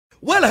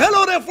Well,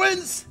 hello there,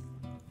 friends.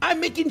 I'm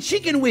making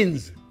chicken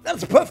wings.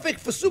 That's perfect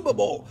for Super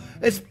Bowl.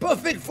 It's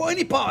perfect for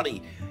any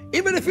party.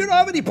 Even if you don't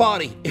have any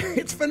party,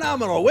 it's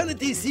phenomenal. Wait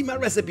until you see my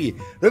recipe.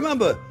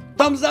 Remember,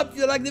 thumbs up if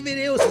you like the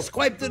video,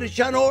 subscribe to the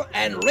channel,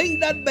 and ring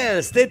that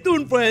bell. Stay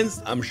tuned,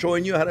 friends. I'm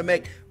showing you how to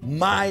make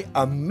my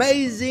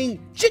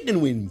amazing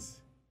chicken wings.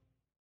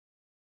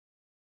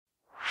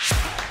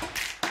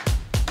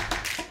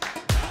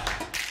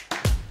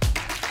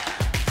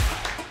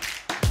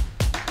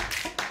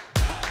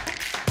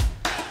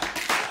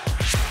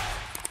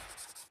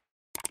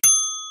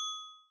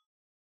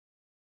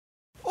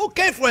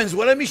 Okay, friends,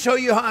 well, let me show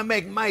you how I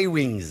make my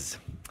wings.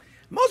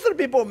 Most of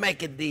the people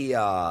make it the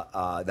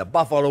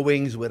buffalo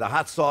wings with a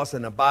hot sauce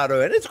and the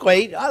butter, and it's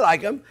great. I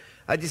like them.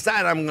 I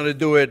decided I'm going to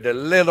do it a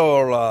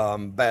little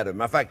better.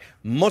 Matter of fact,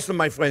 most of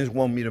my friends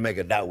want me to make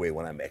it that way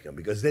when I make them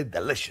because they're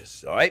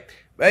delicious, all right?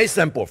 Very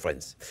simple,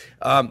 friends.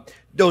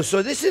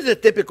 So this is a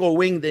typical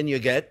wing that you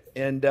get,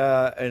 and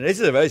this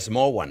is a very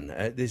small one.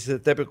 This is a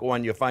typical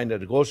one you find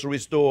at the grocery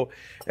store,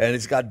 and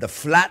it's got the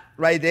flat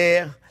right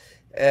there,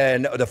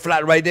 and the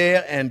flat right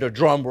there, and the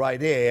drum right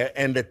there,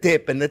 and the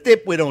tip. And the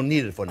tip, we don't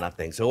need it for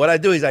nothing. So what I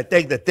do is I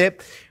take the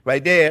tip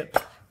right there,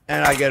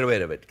 and I get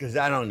rid of it because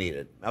I don't need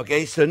it.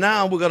 Okay, so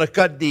now we're gonna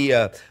cut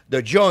the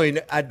joint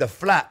at the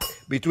flat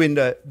between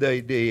the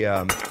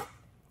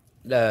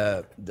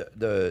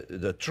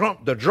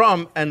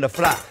drum and the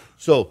flat.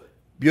 So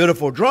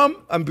beautiful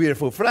drum and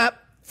beautiful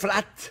flat,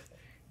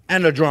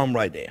 and the drum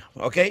right there.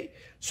 Okay,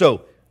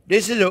 so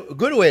this is a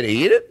good way to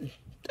eat it.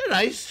 They're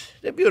nice,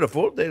 they're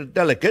beautiful, they're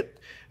delicate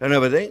and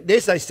everything.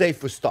 This I save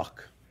for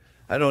stock.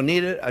 I don't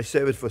need it, I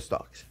save it for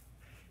stocks.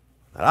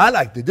 What I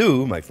like to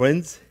do, my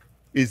friends,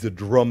 is the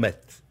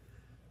drumette.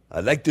 I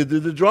like to do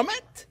the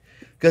drumette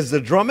because the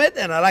drumette,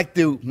 and I like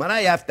to, when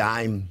I have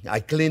time, I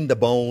clean the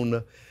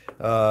bone.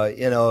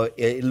 You know,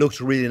 it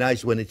looks really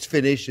nice when it's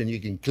finished and you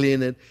can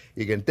clean it.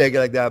 You can take it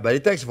like that, but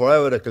it takes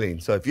forever to clean.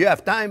 So if you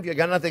have time, if you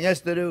got nothing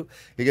else to do,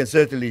 you can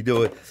certainly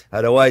do it.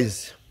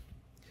 Otherwise,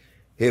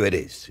 here it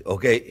is,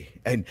 okay?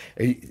 And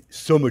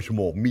so much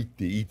more meat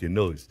to eat in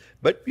those.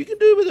 But you can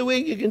do it with a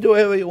wing, you can do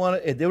whatever you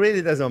want. It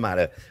really doesn't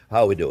matter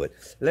how we do it.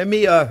 Let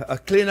me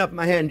clean up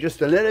my hand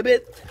just a little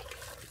bit.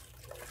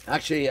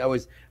 Actually, I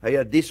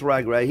had this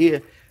rag right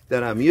here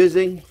that I'm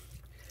using.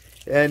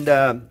 And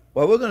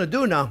what we're gonna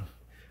do now,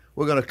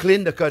 we're gonna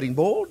clean the cutting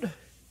board.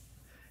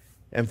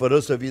 And for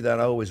those of you that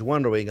are always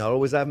wondering, I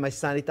always have my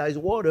sanitized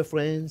water,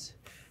 friends.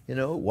 You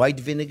know, white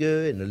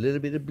vinegar and a little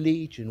bit of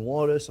bleach and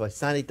water, so I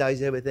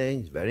sanitize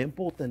everything. It's very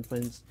important,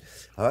 friends.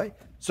 All right?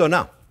 So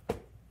now,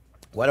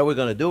 what are we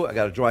going to do? I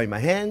got to dry my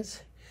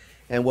hands.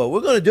 And what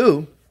we're going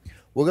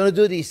to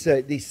do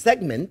this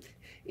segment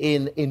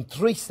in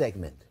 3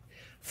 segments.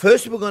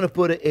 First, we're going to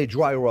put a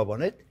dry rub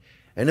on it,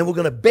 and then we're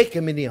going to bake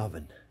them in the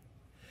oven,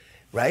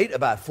 right?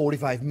 About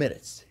 45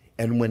 minutes.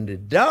 And when they're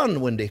done,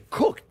 when they're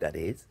cooked, that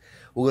is,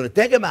 we're going to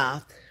take them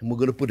out, and we're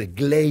going to put a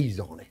glaze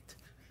on it.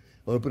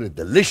 We're going to put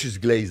a delicious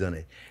glaze on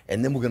it.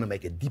 And then we're going to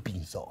make a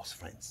dipping sauce,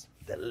 friends.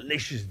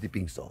 Delicious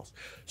dipping sauce.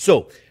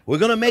 So we're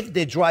going to make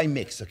the dry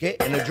mix, okay?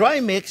 And the dry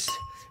mix,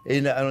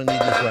 I don't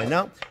need this right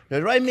now.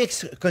 The dry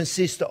mix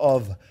consists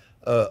of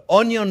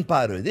onion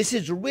powder. This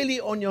is really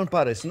onion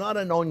powder. It's not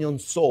an onion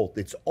salt.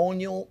 It's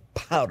onion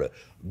powder,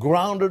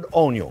 grounded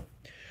onion.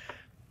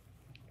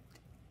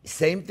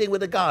 Same thing with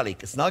the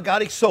garlic. It's not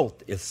garlic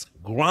salt. It's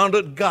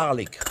grounded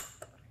garlic.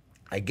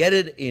 I get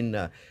it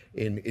in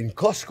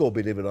Costco,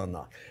 believe it or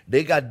not.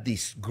 They got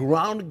this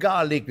ground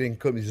garlic,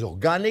 it's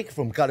organic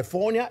from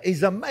California.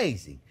 It's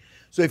amazing.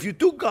 So if you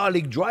took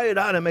garlic, dry it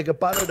out and make a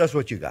powder, that's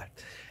what you got.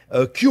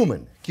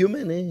 Cumin,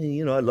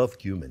 you know, I love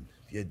cumin.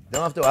 You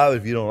don't have to have it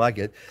if you don't like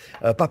it.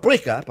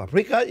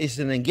 Paprika is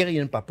an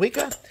Hungarian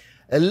paprika.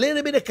 A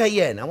little bit of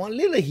cayenne. I want a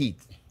little heat.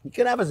 You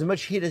can have as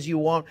much heat as you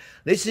want.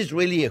 This is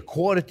really a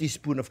 1/4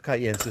 teaspoon of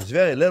cayenne, so it's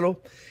very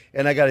little.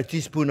 And I got a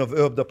teaspoon of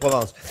herb de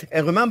Provence.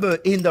 And remember,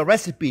 in the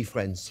recipe,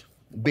 friends,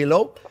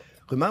 below,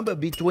 remember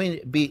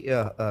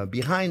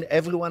behind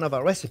every one of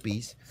our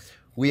recipes,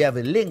 we have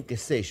a link that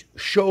says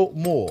show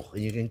more.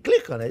 And you can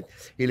click on it.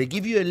 It'll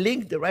give you a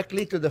link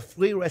directly to the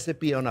free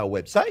recipe on our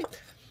website.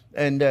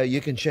 And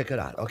you can check it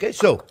out, okay?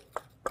 So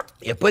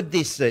you put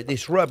this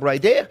rub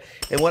right there.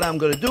 And what I'm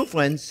going to do,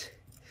 friends,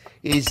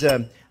 is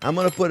I'm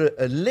going to put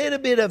a little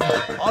bit of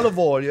olive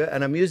oil,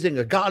 and I'm using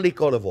a garlic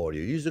olive oil.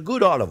 Use a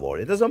good olive oil.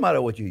 It doesn't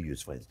matter what you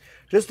use, friends.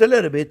 Just a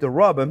little bit to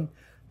rub them,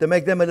 to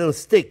make them a little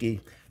sticky.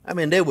 I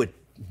mean, they would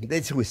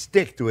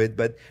stick to it,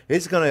 but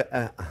it's going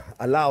to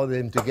allow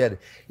them to get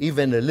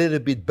even a little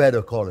bit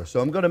better color.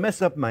 So I'm going to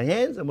mess up my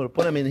hands. I'm going to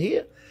put them in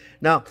here.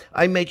 Now,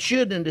 I make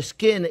sure that the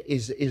skin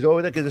is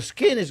over there, because the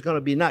skin is going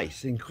to be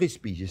nice and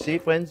crispy. You see,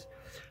 friends?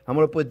 I'm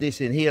going to put this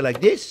in here like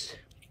this,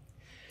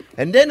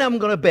 and then I'm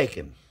going to bake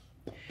them.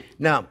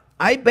 Now,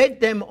 I bake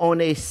them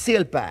on a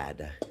seal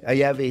pad. I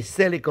have a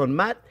silicone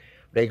mat.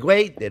 They're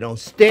great. They don't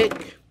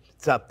stick.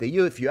 It's up to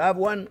you. If you have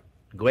one,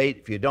 great.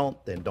 If you don't,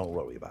 then don't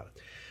worry about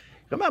it.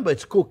 Remember,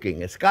 it's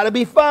cooking. It's got to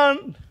be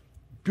fun.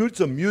 Put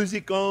some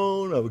music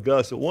on, have a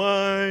glass of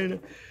wine.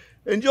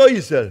 Enjoy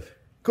yourself.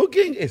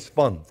 Cooking is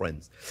fun,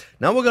 friends.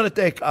 Now we're going to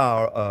take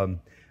our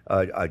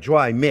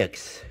dry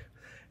mix,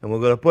 and we're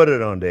going to put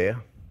it on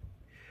there,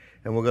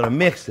 and we're going to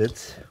mix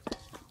it.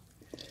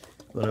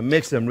 We're going to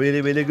mix them really,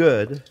 really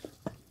good.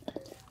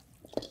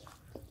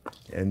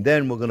 And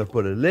then we're going to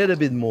put a little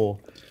bit more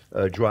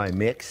dry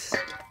mix.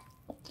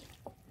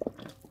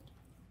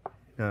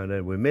 And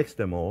then we mix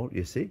them all,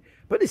 you see.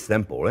 Pretty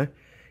simple, eh?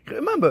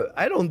 Remember,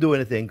 I don't do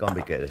anything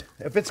complicated.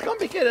 If it's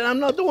complicated, I'm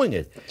not doing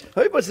it.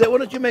 People say, why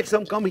don't you make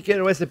some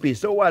complicated recipe?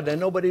 So what, then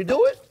nobody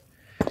do it?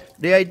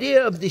 The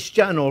idea of this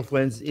channel,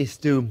 friends, is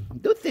to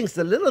do things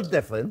a little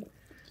different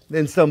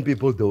than some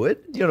people do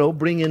it. You know,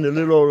 bring in a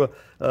little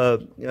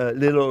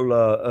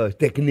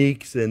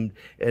techniques and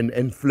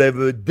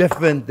flavor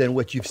different than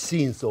what you've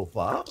seen so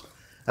far.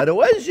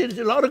 Otherwise, there's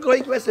a lot of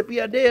great recipes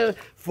out there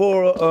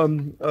for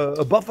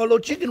buffalo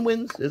chicken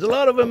wings. There's a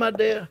lot of them out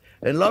there,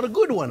 and a lot of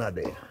good ones out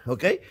there,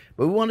 okay?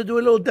 But we want to do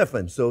a little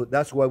different, so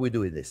that's why we're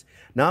doing this.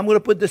 Now I'm going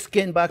to put the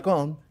skin back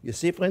on. You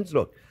see, friends?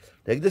 Look,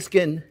 take the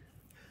skin,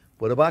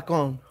 put it back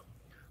on,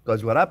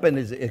 because what happens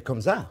is it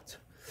comes out.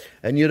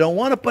 And you don't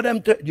want to put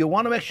them, you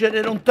want to make sure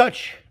they don't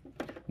touch.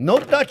 No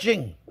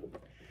touching.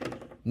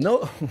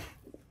 No,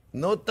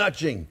 no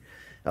touching.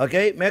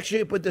 Okay, make sure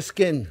you put the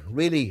skin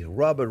really,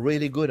 rub it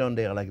really good on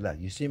there like that.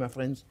 You see, my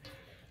friends?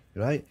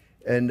 Right?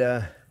 And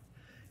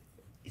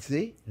you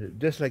see?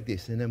 Just like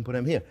this. And then put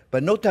them here.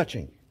 But no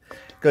touching.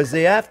 Because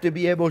they have to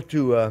be able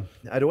to,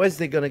 otherwise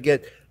they're going to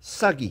get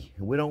soggy.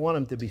 We don't want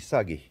them to be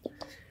soggy.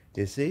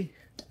 You see?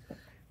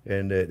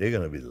 And they're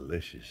going to be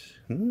delicious.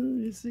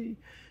 You see?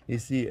 You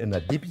see? And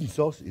that dipping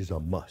sauce is a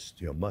must.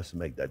 You must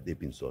make that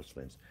dipping sauce,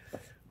 friends.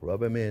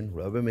 Rub them in,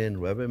 rub them in,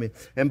 rub them in.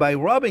 And by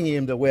rubbing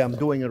him the way I'm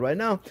doing it right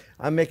now,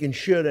 I'm making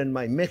sure that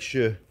my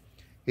mixture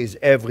is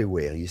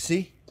everywhere. You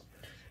see?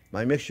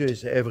 My mixture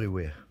is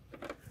everywhere.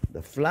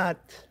 The flat,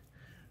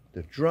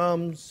 the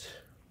drums,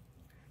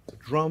 the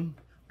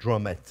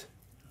drumette.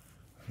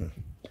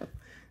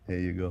 There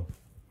you go.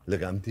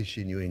 Look, I'm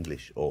teaching you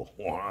English. Oh,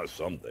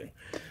 something.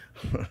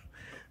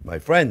 My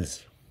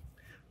friends,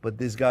 put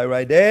this guy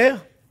right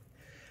there.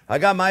 I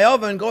got my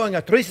oven going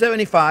at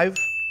 375.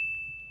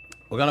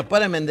 We're going to put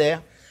them in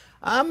there.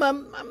 You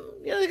know,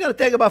 they're going to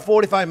take about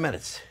 45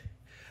 minutes.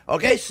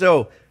 Okay,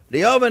 so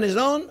the oven is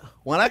on.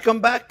 When I come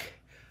back,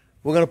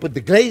 we're going to put the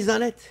glaze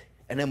on it,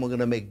 and then we're going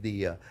to make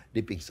the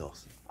dipping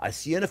sauce. I'll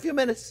see you in a few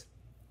minutes.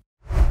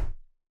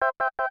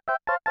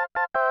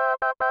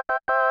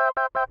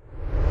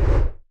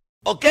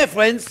 Okay,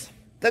 friends,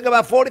 took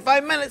about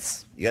 45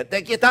 minutes. You got to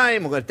take your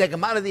time. We're going to take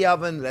them out of the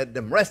oven, let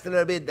them rest a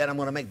little bit, then I'm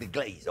going to make the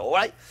glaze, all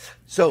right?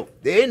 So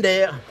they're in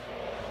there,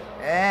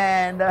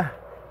 and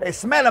they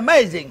smell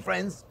amazing,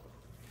 friends.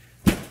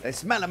 They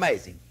smell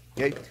amazing.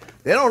 Okay?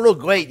 They don't look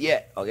great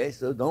yet. Okay,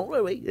 so don't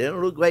worry. They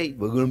don't look great.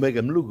 We're going to make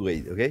them look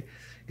great. Okay,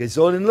 it's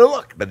all in the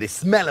look, but they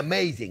smell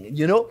amazing. And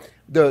you know,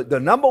 the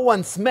number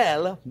one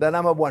smell, the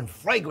number one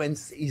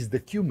fragrance is the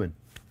cumin.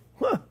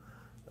 Huh.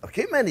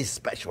 Cumin is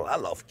special. I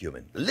love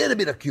cumin. A little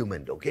bit of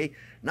cumin, okay?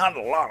 Not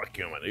a lot of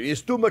cumin. If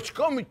it's too much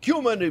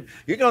cumin,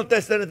 you can't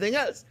taste anything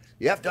else.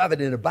 You have to have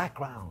it in the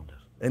background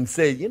and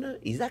say, you know,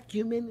 is that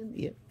cumin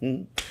in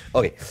here?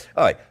 Okay,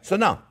 all right. So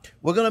now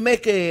we're going to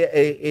make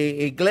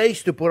a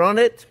glaze to put on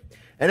it,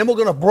 and then we're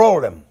going to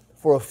broil them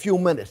for a few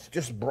minutes.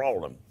 Just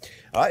broil them.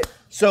 All right.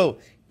 So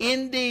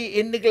in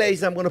the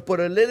glaze, I'm going to put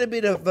a little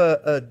bit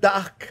of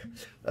dark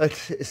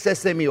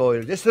sesame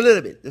oil, just a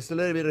little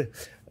bit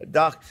of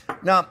dark.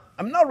 Now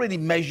I'm not really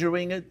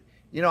measuring it.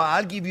 You know,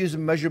 I'll give you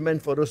some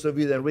measurement for those of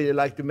you that really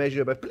like to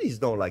measure, but please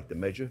don't like to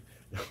measure.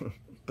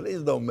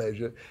 Please don't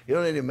measure. You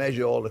don't need to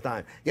measure all the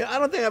time. You know, I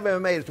don't think I've ever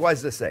made it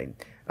twice the same.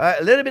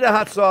 A little bit of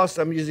hot sauce.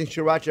 I'm using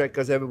sriracha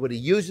because everybody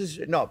uses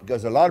it. No,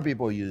 because a lot of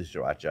people use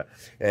sriracha.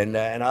 And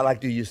I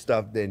like to use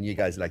stuff that you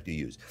guys like to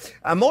use.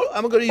 I'm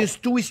going to use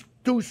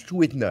two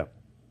sweetener.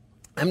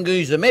 I'm going to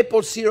use the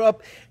maple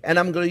syrup, and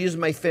I'm going to use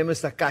my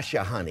famous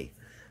acacia honey.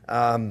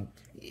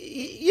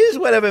 Use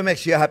whatever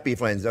makes you happy,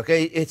 friends,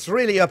 okay? It's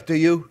really up to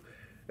you.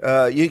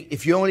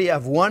 If you only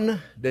have one,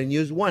 then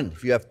use one.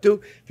 If you have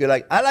two, if you're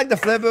like, I like the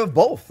flavor of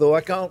both, so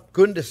I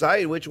couldn't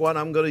decide which one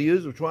I'm going to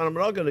use, which one I'm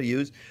not going to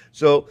use.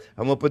 So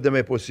I'm going to put the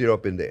maple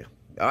syrup in there.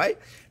 All right?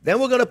 Then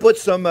we're going to put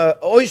some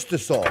oyster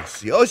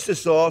sauce. The oyster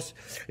sauce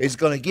is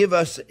going to give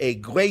us a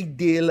great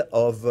deal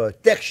of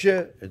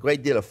texture, a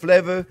great deal of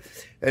flavor,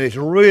 and it's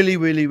really,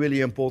 really, really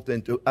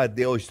important to add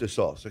the oyster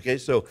sauce. Okay?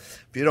 So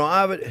if you don't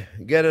have it,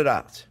 get it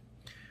out.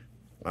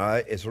 All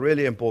right, it's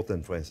really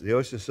important, friends. The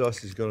oyster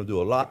sauce is going to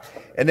do a lot.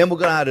 And then we're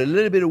going to add a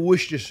little bit of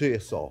Worcestershire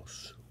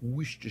sauce.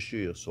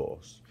 Worcestershire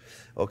sauce.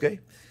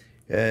 Okay?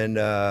 And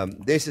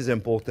this is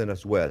important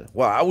as well.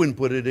 Well, I wouldn't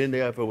put it in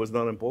there if it was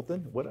not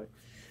important, would I?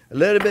 A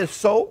little bit of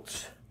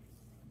salt.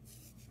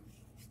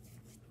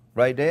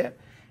 Right there.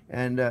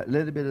 And a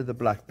little bit of the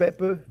black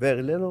pepper.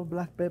 Very little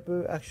black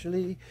pepper,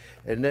 actually.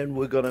 And then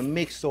we're going to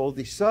mix all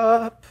this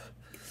up.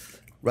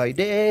 Right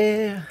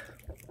there.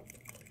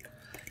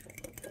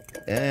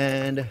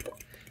 And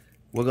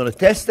we're going to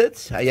test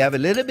it. I have a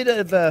little bit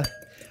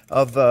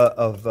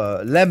of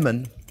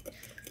lemon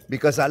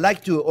because I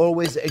like to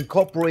always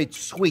incorporate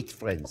sweet,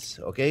 friends,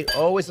 okay?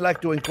 Always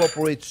like to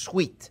incorporate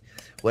sweet.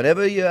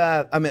 Whenever you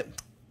have, I mean,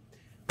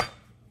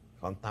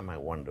 sometimes I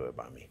wonder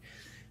about me.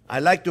 I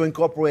like to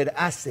incorporate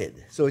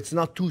acid, so it's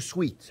not too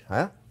sweet,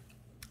 huh?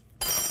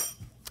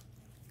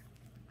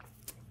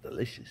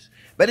 Delicious.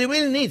 But it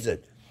really needs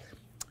it.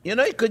 You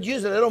know, you could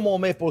use a little more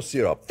maple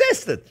syrup.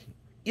 Test it.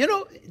 You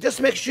know,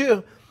 just make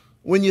sure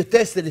when you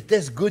test it, it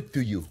tastes good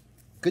to you.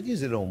 Could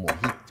use a little more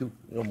heat too,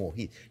 a little more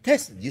heat.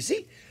 Test it, you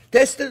see?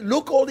 Test it,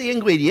 look all the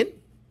ingredient.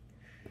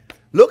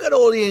 Look at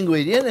all the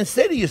ingredient and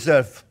say to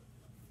yourself,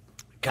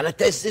 can I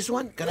taste this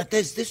one? Can I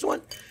taste this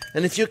one?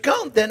 And if you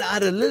can't, then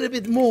add a little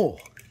bit more.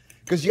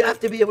 Because you have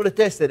to be able to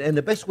test it. And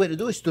the best way to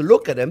do is to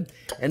look at them.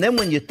 And then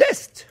when you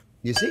test,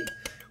 you see?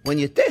 When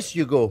you test,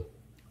 you go,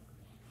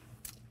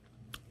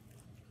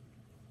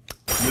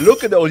 you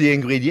look at all the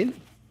ingredients.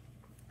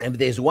 And if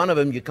there's one of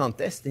them you can't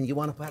test, then you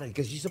want to put it.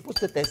 Because you're supposed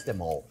to test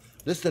them all.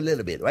 Just a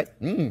little bit, right?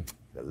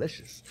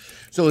 Delicious.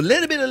 So a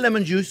little bit of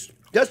lemon juice,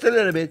 just a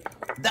little bit.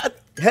 That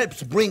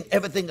helps bring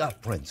everything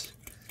up, friends.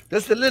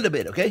 Just a little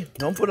bit, okay?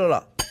 Don't put a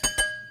lot.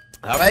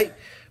 All right?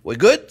 We're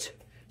good?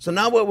 So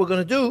now what we're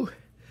going to do,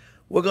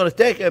 we're going to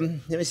take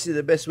them. Let me see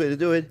the best way to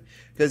do it,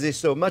 because there's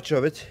so much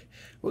of it.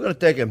 We're going to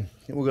take them,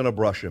 and we're going to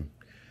brush them.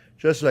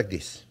 Just like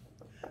this.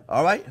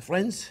 All right,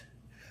 friends?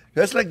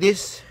 Just like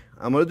this.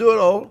 I'm going to do it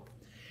all.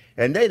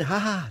 And then,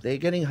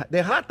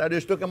 they're hot. I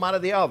just took them out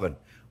of the oven.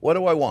 What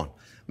do I want?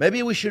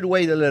 Maybe we should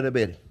wait a little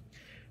bit.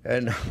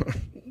 And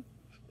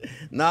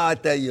now I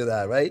tell you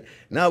that, right?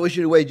 Now we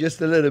should wait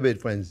just a little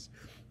bit, friends.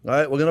 All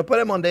right, we're going to put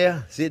them on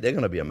there. See, they're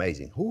going to be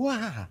amazing.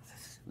 Wow,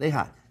 they're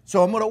hot.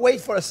 So I'm going to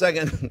wait for a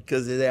second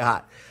because they're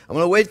hot. I'm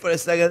going to wait for a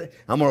second.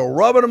 I'm going to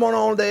rub them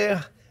on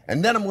there.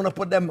 And then I'm going to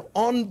put them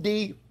on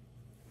the,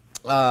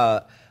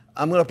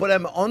 I'm going to put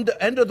them on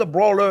the end of the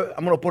broiler.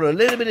 I'm going to put a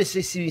little bit of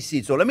sesame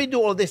seed. So let me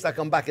do all this. I'll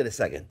come back in a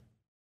second.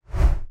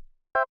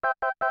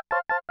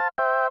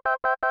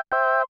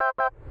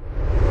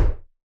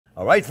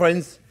 All right,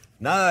 friends,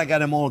 now that I got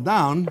them all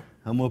down,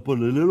 I'm going to put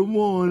a little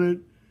more on it.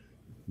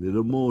 A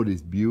little more of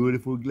this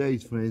beautiful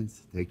glaze,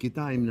 friends. Take your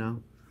time now.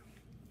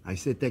 I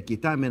said take your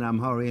time, and I'm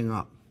hurrying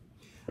up.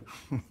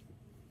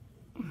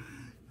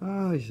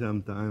 Oh,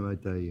 sometime I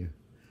tell you.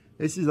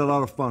 This is a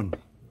lot of fun.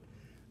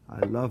 I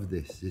love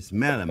this. It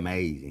smells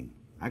amazing.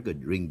 I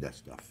could drink that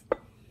stuff.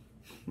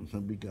 It'll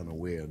be kind of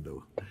weird,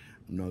 though.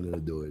 I'm not going to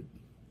do it.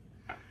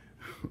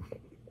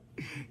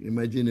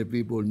 Imagine if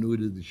people knew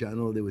the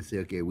channel, they would say,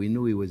 okay, we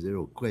knew he was a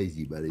little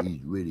crazy, but he's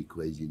really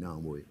crazy now,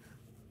 boy.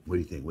 What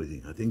do you think? What do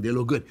you think? I think they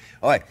look good.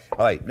 All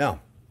right. Now,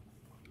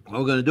 what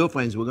we're going to do,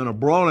 friends, we're going to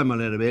broil them a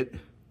little bit,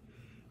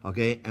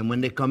 okay? And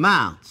when they come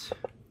out,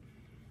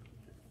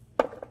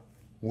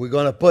 we're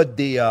going to put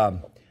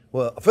the,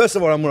 well, first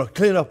of all, I'm going to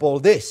clean up all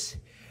this.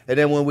 And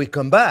then when we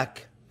come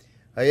back,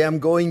 I am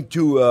going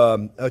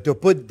to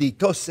put the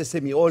toast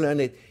sesame oil in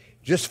it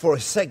just for a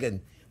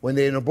second when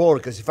they're in a broiler,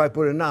 because if I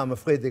put it now, I'm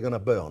afraid they're going to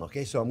burn,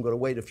 okay? So I'm going to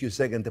wait a few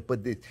seconds to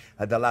put this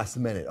at the last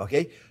minute,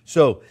 okay?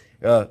 So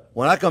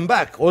when I come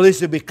back, all this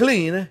will be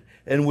clean,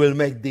 and we'll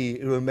make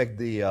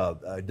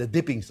the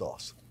dipping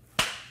sauce.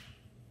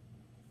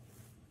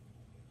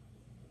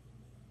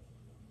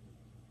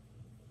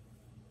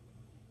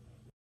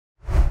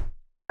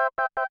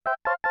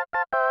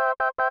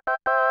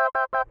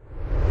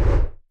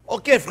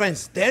 Okay,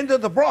 friends, the end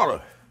of the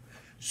broiler.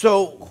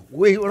 So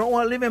we don't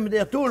want to leave them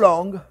there too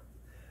long.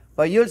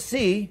 But you'll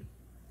see,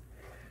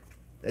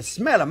 they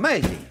smell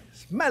amazing.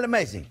 Smell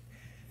amazing.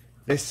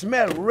 They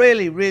smell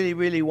really, really,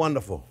 really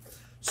wonderful.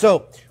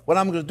 So what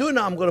I'm going to do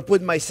now, I'm going to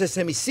put my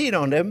sesame seed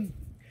on them.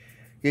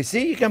 You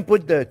see, you can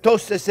put the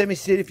toast sesame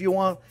seed if you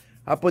want.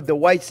 I put the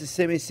white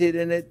sesame seed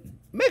in it.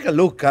 Make it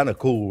look kind of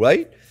cool,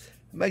 right?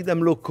 Make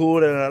them look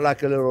cool, and I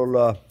like a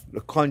little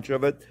crunch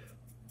of it.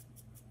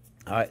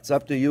 All right, it's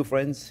up to you,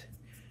 friends,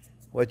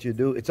 what you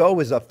do. It's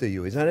always up to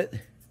you, isn't it?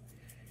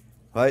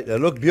 Right, they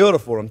look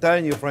beautiful. I'm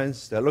telling you,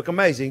 friends, they look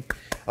amazing.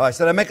 All right,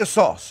 so I make a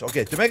sauce.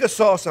 Okay, to make a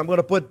sauce, I'm going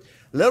to put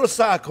a little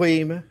sour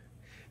cream.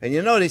 And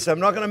you notice I'm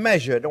not going to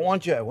measure. I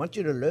want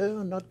you to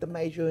learn not to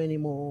measure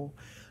anymore.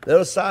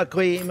 Little sour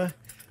cream.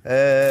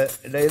 That's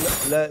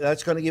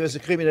going to give us a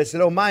creaminess. A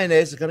little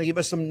mayonnaise is going to give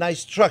us some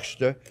nice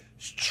structure.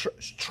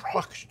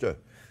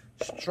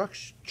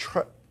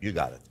 You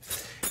got it.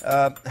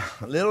 A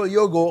little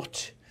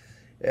yogurt.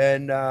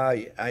 And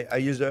I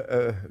use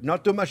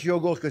not too much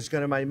yogurt because it's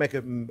going to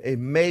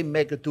may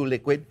make it too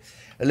liquid.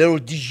 A little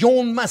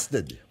Dijon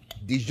mustard.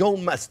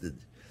 Dijon mustard.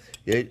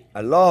 Yeah,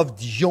 I love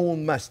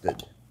Dijon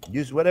mustard.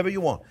 Use whatever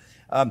you want.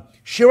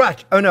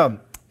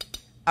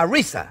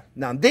 Harissa.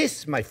 Now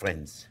this, my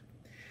friends,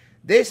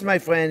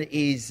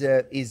 is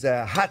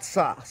a hot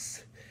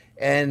sauce.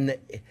 And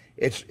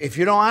if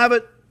you don't have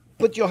it,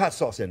 put your hot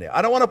sauce in there.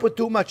 I don't want to put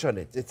too much on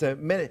it.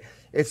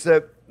 It's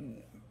a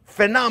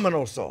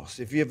phenomenal sauce.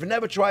 If you've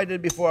never tried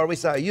it before,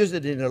 I use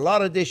it in a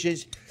lot of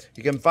dishes.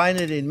 You can find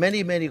it in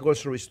many, many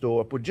grocery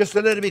stores. Put just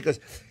a little bit because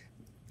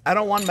I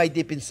don't want my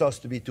dipping sauce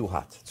to be too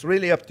hot. It's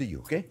really up to you,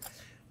 okay?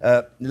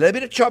 A little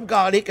bit of chopped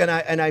garlic, and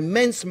I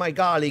mince my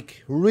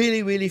garlic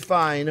really, really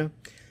fine.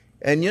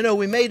 And you know,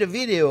 we made a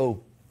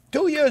video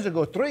 2 years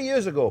ago, 3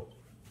 years ago,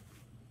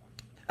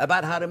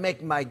 about how to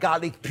make my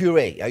garlic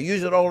puree. I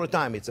use it all the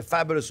time. It's a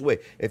fabulous way.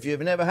 If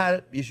you've never had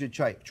it, you should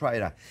try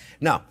it out.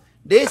 Now,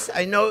 this,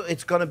 I know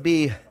it's going to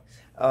be,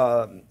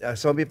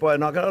 some people are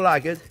not going to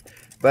like it,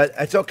 but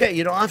it's okay.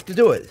 You don't have to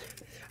do it.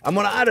 I'm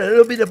going to add a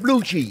little bit of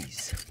blue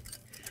cheese.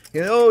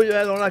 You know,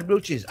 I don't like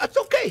blue cheese. That's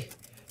okay.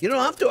 You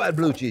don't have to add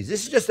blue cheese.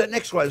 This is just an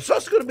extra. The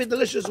sauce is going to be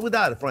delicious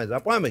without it, friends. I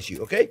promise you,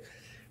 okay?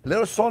 A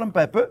little salt and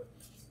pepper.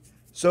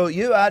 So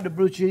you add the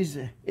blue cheese.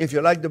 If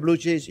you like the blue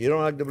cheese, you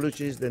don't like the blue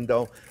cheese, then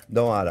don't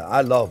add it. I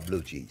love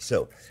blue cheese.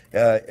 So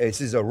this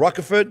is a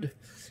Roquefort,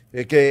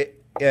 okay?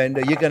 And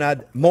you can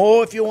add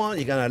more if you want.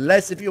 You can add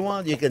less if you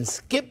want. You can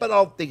skip it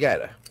all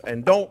together.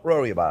 And don't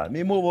worry about it. Let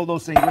me move all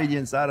those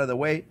ingredients out of the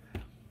way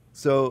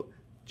so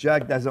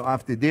Jack doesn't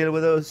have to deal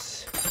with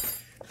those.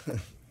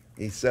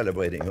 He's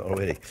celebrating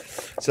already.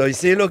 So you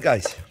see, look,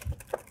 guys.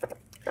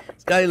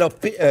 It's got a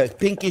little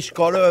pinkish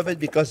color of it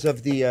because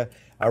of the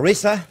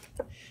harissa.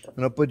 I'm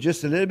going to put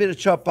just a little bit of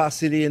chopped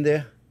parsley in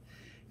there.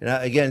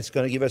 And again, it's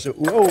going to give us a,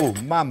 oh,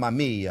 mamma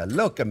mia,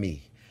 look at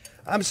me.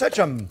 I'm such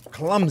a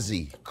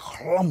clumsy.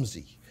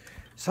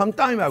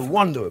 Sometimes I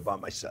wonder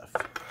about myself.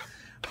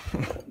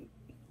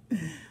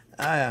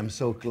 I am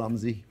so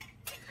clumsy.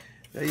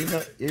 You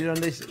know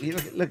this,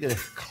 look at how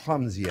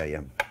clumsy I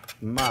am.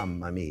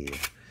 Mamma mia.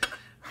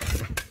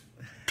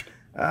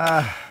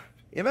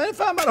 Even if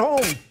I'm at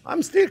home,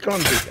 I'm still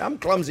clumsy. I'm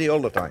clumsy all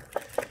the time.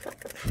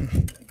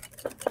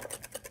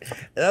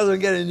 It doesn't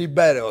get any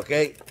better,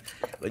 okay?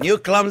 When you're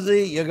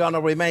clumsy, you're going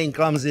to remain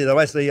clumsy the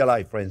rest of your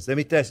life, friends. Let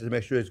me test it to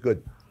make sure it's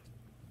good.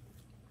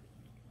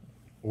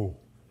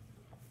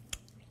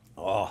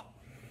 Oh.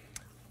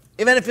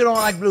 Even if you don't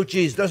like blue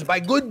cheese, just buy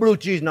good blue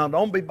cheese now.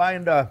 Don't be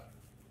buying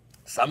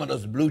some of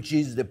those blue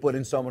cheeses they put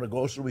in some of the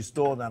grocery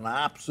stores that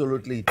are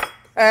absolutely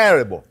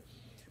terrible.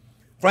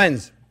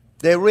 Friends,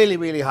 they're really,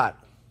 really hot.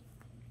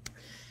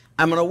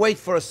 I'm going to wait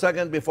for a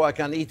second before I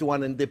can eat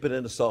one and dip it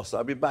in the sauce.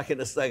 I'll be back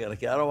in a second,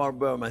 okay? I don't want to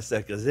burn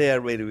myself because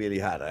they're really, really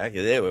hot.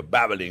 Okay? They were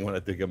babbling when I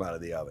took them out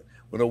of the oven.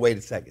 I'm going to wait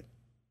a second.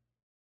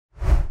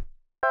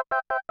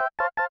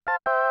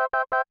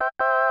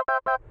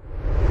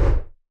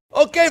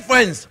 Okay,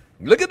 friends,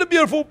 look at the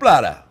beautiful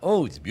platter.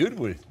 Oh, it's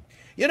beautiful.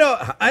 You know,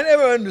 I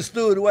never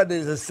understood what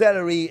is the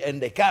celery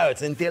and the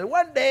carrots until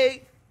one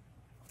day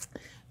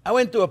I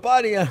went to a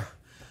party and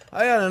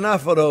I had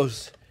enough of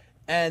those.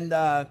 And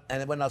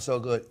it went not so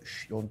good.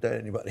 Shh, don't tell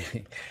anybody.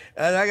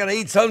 And I got to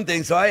eat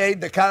something, so I ate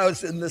the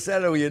carrots and the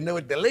celery, and they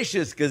were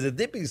delicious because the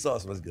dipping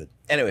sauce was good.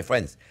 Anyway,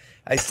 friends,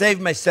 I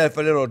saved myself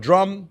a little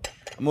drum.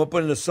 I'm going to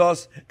put in the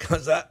sauce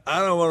because I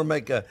don't want to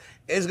make a...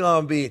 It's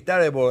going to be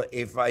terrible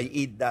if I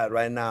eat that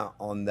right now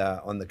on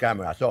the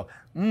camera. So,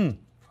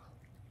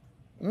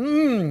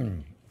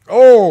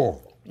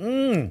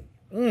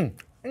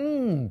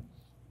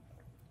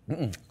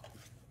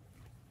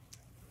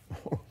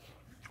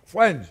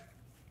 Friends,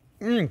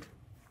 they're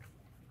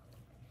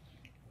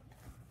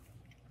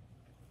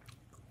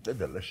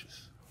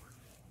delicious.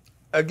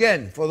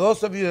 Again, for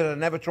those of you that have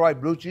never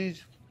tried blue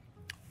cheese,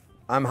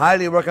 I'm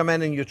highly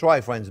recommending you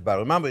try, friends. But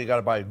remember, you got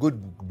to buy a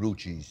good blue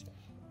cheese.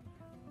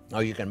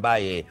 Or you can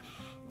buy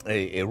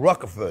a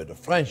Roquefort, a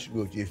French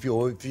blue cheese.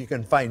 If you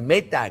can find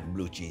Maytag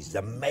blue cheese, it's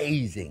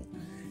amazing.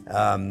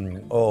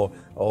 Or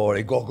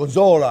a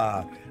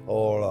Gorgonzola,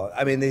 or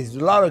I mean, there's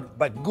a lot of,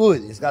 but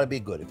good. It's got to be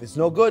good. If it's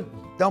no good,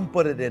 don't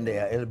put it in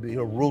there.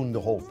 It'll ruin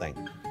the whole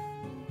thing.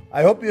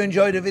 I hope you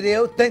enjoyed the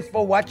video. Thanks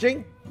for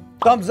watching.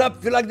 Thumbs up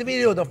if you like the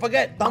video. Don't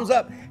forget, thumbs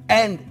up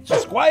and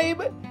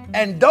subscribe.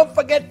 And don't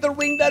forget to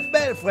ring that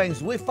bell,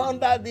 friends. We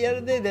found out the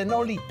other day that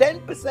only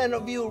 10%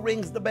 of you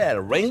rings the bell.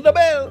 Ring the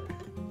bell.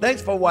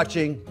 Thanks for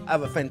watching.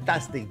 Have a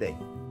fantastic day.